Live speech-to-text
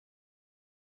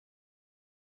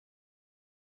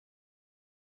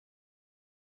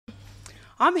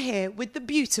I'm here with the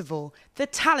beautiful, the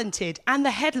talented, and the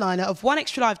headliner of One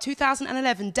Extra Live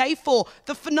 2011, Day 4,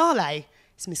 the finale.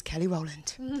 It's Miss Kelly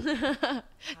Rowland.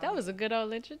 That was a good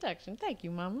old introduction. Thank you,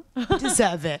 Mama. You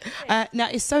deserve it. Now,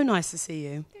 it's so nice to see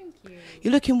you. Thank you.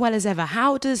 You're looking well as ever.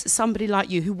 How does somebody like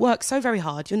you, who works so very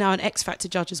hard, you're now an X Factor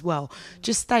judge as well,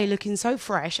 just stay looking so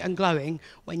fresh and glowing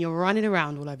when you're running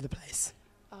around all over the place?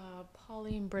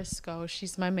 Pauline Briscoe,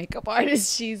 she's my makeup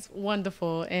artist. She's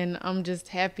wonderful, and I'm just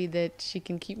happy that she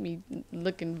can keep me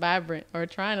looking vibrant, or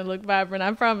trying to look vibrant.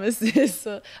 I promise. It's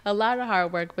a lot of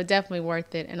hard work, but definitely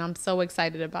worth it, and I'm so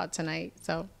excited about tonight.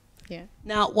 So, yeah.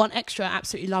 Now, One Extra,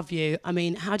 absolutely love you. I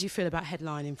mean, how do you feel about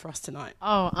headlining for us tonight?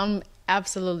 Oh, I'm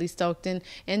absolutely stoked and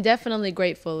definitely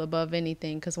grateful above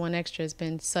anything, because One Extra has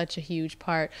been such a huge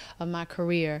part of my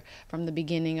career from the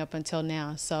beginning up until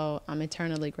now. So I'm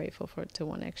eternally grateful to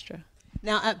One Extra.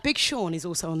 Now, Big Sean is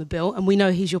also on the bill, and we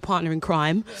know he's your partner in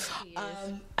crime.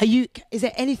 Yes, Is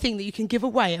there anything that you can give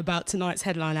away about tonight's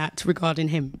headline act regarding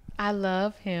him? I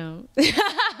love him.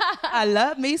 I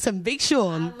love me some Big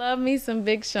Sean. I love me some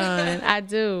Big Sean. I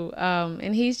do.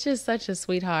 And he's just such a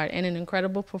sweetheart and an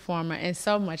incredible performer and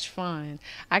so much fun.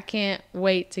 I can't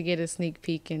wait to get a sneak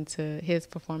peek into his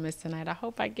performance tonight. I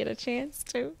hope I get a chance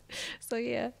to. So,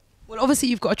 yeah. Well, obviously,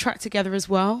 you've got a track together as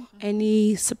well.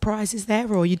 Any surprises there,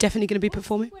 or are you definitely going to be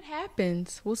performing? We'll see what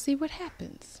happens. We'll see what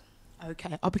happens.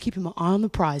 Okay, I'll be keeping my eye on the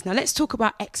prize. Now, let's talk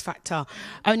about X Factor.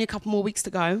 Only a couple more weeks to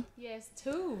go. Yes,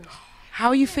 2. How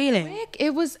are you feeling? Quick.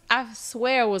 It was, I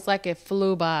swear, it was like it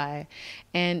flew by.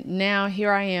 And now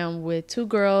here I am with 2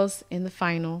 girls in the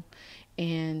final.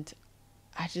 And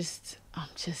I'm just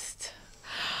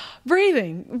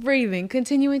breathing,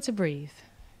 continuing to breathe.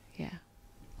 Yeah.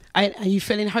 Are you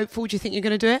feeling hopeful? Do you think you're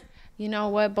going to do it? You know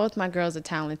what? Both my girls are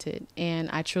talented, and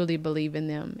I truly believe in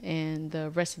them. And the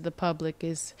rest of the public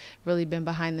has really been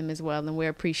behind them as well, and we're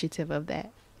appreciative of that.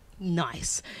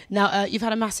 Nice. Now, you've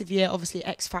had a massive year, obviously,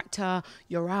 X Factor,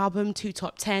 your album, 2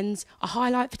 top 10s. A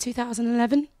highlight for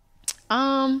 2011?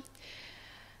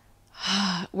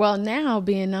 Well, now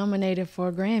being nominated for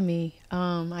a Grammy,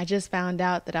 I just found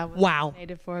out that I was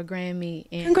nominated for a Grammy.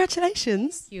 And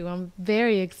congratulations. Thank you. I'm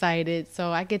very excited. So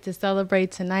I get to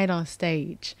celebrate tonight on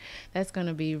stage. That's going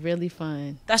to be really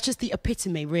fun. That's just the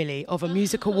epitome, really, of a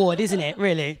music award, isn't it,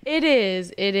 really? It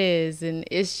is. It is. And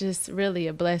it's just really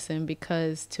a blessing,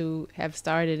 because to have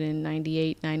started in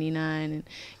 98, 99, and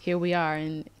here we are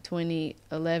in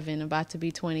 2011, about to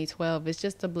be 2012. It's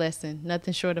just a blessing,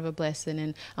 nothing short of a blessing.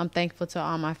 And I'm thankful to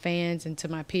all my fans and to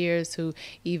my peers who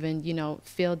even,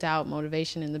 filled out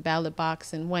motivation in the ballot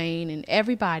box, and Wayne and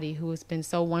everybody who has been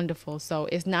so wonderful. So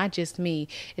it's not just me.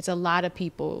 It's a lot of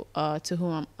people to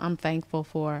whom I'm thankful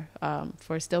for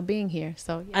still being here.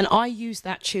 So, yeah. And I used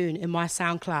that tune in my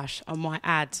Sound Clash on my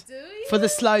ad for the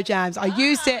slow jams. I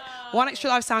used it, One Extra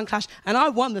Live Sound Clash, and I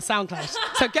won the Sound Clash.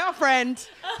 So, girlfriend,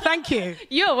 thank you.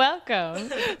 You're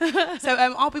welcome. So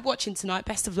I'll be watching tonight.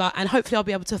 Best of luck, and hopefully I'll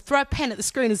be able to throw a pen at the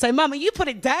screen and say, "Mama, you put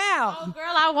it down." Oh,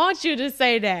 girl, I want you to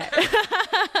say that.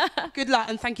 Good luck,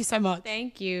 and thank you so much.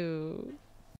 Thank you.